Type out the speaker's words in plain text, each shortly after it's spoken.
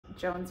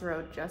Jones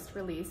Road just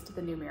released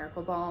the new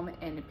Miracle Balm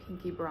in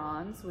Pinky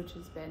Bronze, which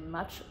has been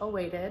much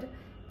awaited.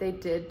 They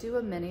did do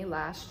a mini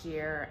last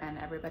year and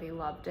everybody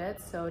loved it.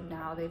 So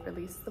now they've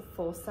released the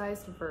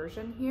full-sized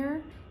version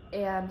here.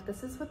 And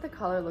this is what the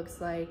color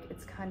looks like.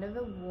 It's kind of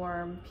a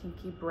warm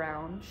pinky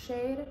brown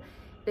shade.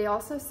 They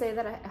also say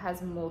that it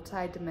has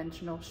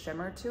multi-dimensional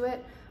shimmer to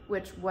it,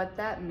 which what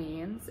that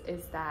means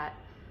is that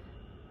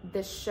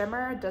this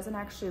shimmer doesn't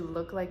actually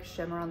look like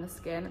shimmer on the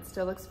skin. It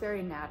still looks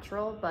very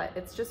natural, but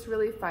it's just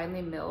really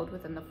finely milled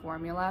within the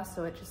formula,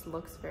 so it just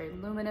looks very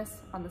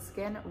luminous on the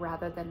skin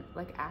rather than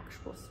like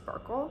actual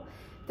sparkle.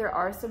 There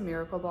are some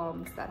Miracle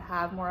Balms that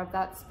have more of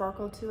that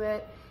sparkle to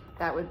it.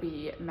 That would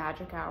be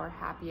Magic Hour,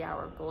 Happy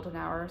Hour, Golden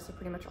Hour. So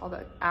pretty much all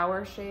the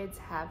hour shades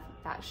have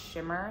that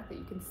shimmer that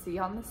you can see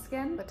on the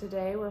skin. But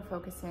today we're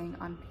focusing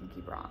on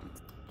Pinky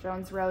Bronze.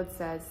 Jones Road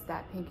says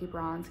that Pinky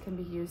Bronze can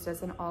be used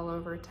as an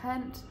all-over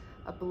tint,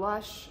 a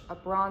blush, a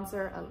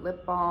bronzer, a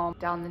lip balm.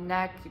 Down the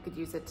neck, you could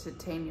use it to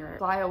tame your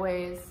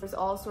flyaways. There's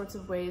all sorts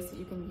of ways that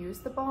you can use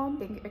the balm.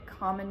 I think a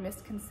common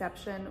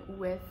misconception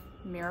with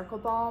Miracle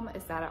Balm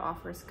is that it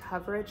offers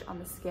coverage on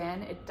the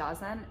skin. It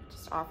doesn't, it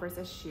just offers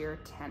a sheer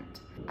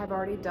tint. I've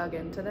already dug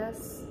into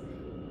this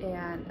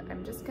and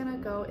I'm just gonna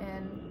go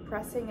in,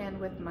 pressing in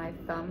with my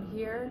thumb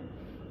here,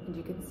 and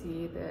you can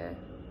see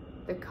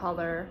the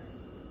color.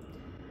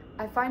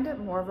 I find it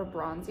more of a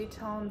bronzy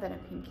tone than a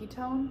pinky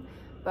tone,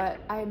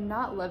 but I'm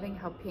not loving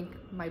how pink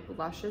my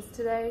blush is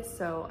today,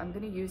 so I'm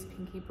gonna use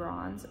Pinky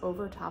Bronze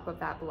over top of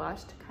that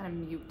blush to kind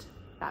of mute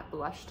that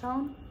blush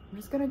tone. I'm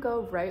just gonna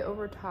go right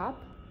over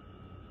top,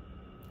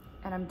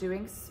 and I'm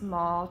doing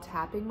small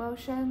tapping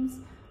motions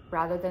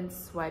rather than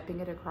swiping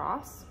it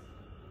across.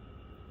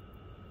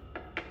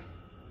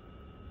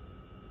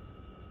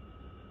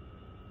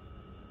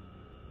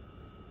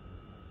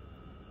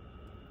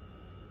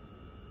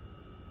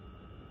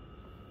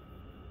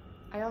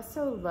 I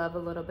also love a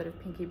little bit of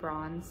Pinky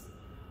Bronze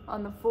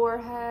on the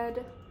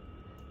forehead,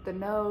 the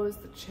nose,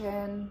 the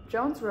chin.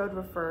 Jones Road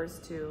refers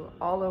to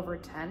all over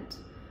tint.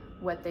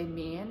 What they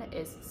mean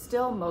is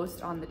still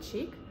most on the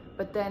cheek,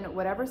 but then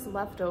whatever's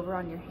left over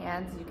on your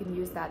hands, you can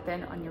use that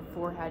then on your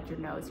forehead, your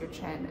nose, your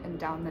chin, and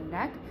down the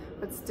neck,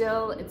 but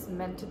still it's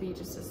meant to be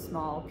just a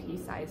small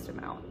pea-sized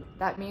amount.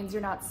 That means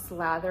you're not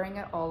slathering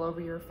it all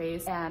over your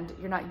face and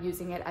you're not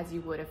using it as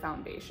you would a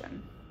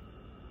foundation.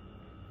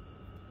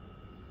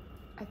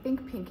 I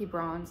think Pinky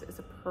Bronze is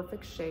a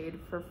perfect shade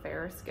for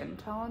fair skin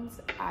tones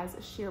as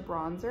a sheer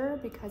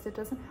bronzer because it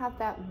doesn't have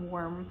that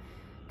warm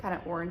kind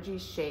of orangey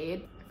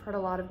shade. I've heard a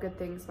lot of good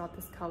things about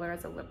this color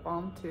as a lip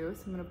balm too,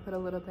 so I'm gonna put a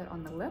little bit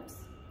on the lips.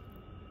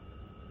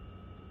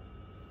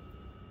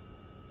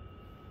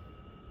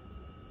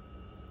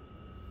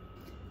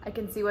 I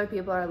can see why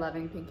people are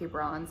loving Pinky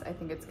Bronze. I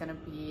think it's gonna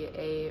be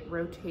a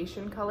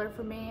rotation color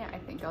for me. I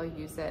think I'll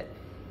use it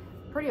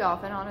pretty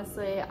often,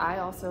 honestly. I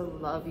also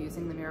love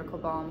using the Miracle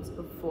Balms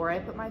before I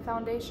put my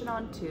foundation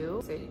on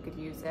too. So you could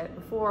use it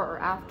before or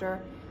after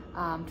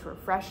to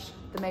refresh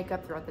the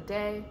makeup throughout the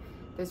day.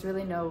 There's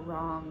really no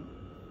wrong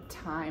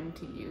time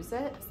to use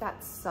it. It's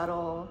that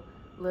subtle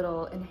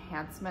little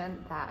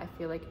enhancement that I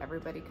feel like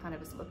everybody kind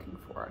of is looking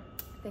for.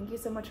 Thank you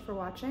so much for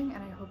watching,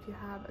 and I hope you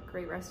have a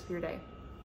great rest of your day.